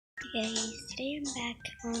guys, today I'm back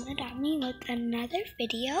on Adopt Me with another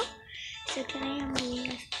video. So today I'm doing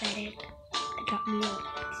Asthetic Adopt Me with.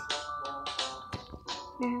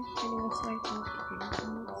 Now I know it's hard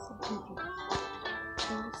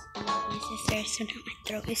my sister, so now my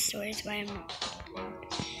throat is sore is why I'm not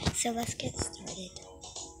prepared. So let's get started.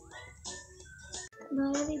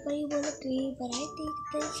 Not everybody will agree, but I think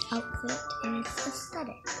this outfit is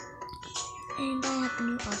aesthetic. And I have a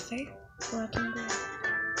new offer where I can go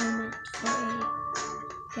moment for a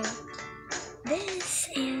belt, this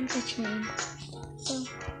and a chain. So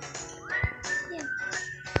yeah.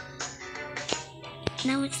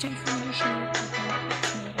 Now it's time for me to show you what the belt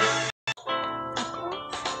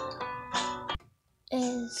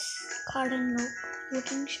is. Cotton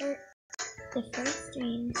looking shirt, the fur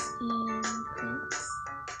strings and prints,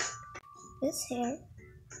 this hair,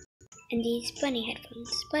 and these bunny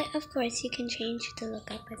headphones. But of course you can change the look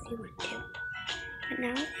up if you want to. But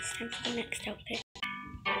now it's time for the next outfit.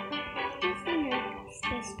 Here's the next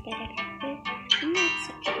aesthetic outfit. I'm not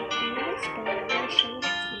such a big fan of this, but I'll show what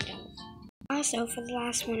it's made of. Also, for the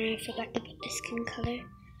last one, I forgot to put the skin color.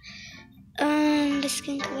 The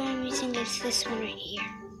skin color I'm using is this one right here.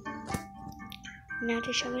 Now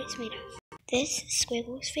to show what it's made of. This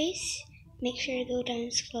squiggles face. Make sure to go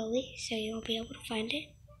down slowly so you'll be able to find it.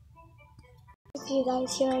 If you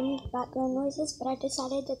guys hear any background noises, but I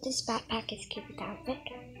decided that this backpack is cute with the outfit.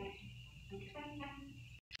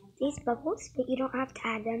 These bubbles, but you don't have to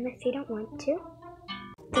add them if you don't want to.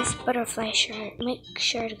 This butterfly shirt, make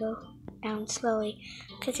sure to go down slowly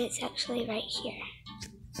because it's actually right here.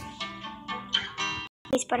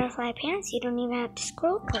 These butterfly pants, you don't even have to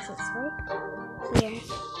scroll because it's right here.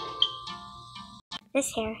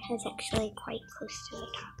 This hair is actually quite close to the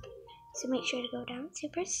top, so make sure to go down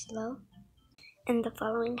super slow. And the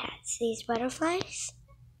following hats, these butterflies,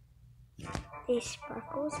 these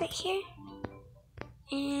sparkles right here,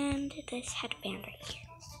 and this headband right here.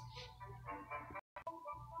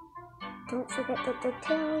 Don't forget that the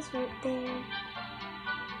tail is right there.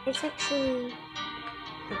 It's actually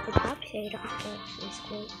at the top, so you don't have to actually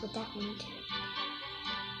scroll with that one too.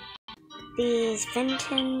 These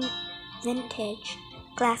vintage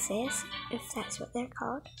glasses, if that's what they're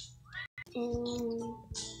called. And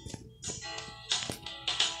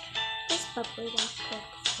this bubbly outfit.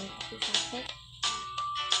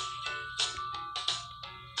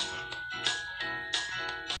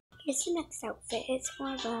 Here's the next outfit. It's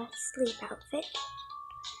more of a sleep outfit.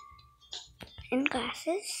 And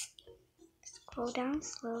glasses. Scroll down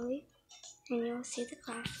slowly and you'll see the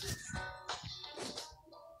glasses.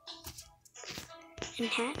 And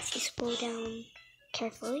hats, you scroll down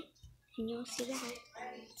carefully and you'll see the hat.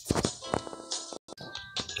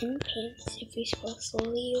 And pants, if you scroll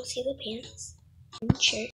slowly you'll see the pants. And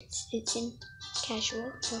shirts, it's in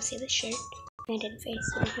casual, you'll see the shirt. And in face, you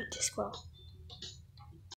don't have to scroll.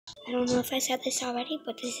 I don't know if I said this already,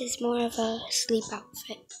 but this is more of a sleep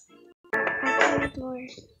outfit. I have more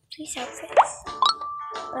police outfits,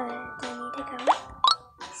 but I need to go.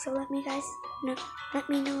 So let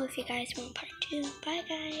me know if you guys want part 2. Bye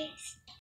guys.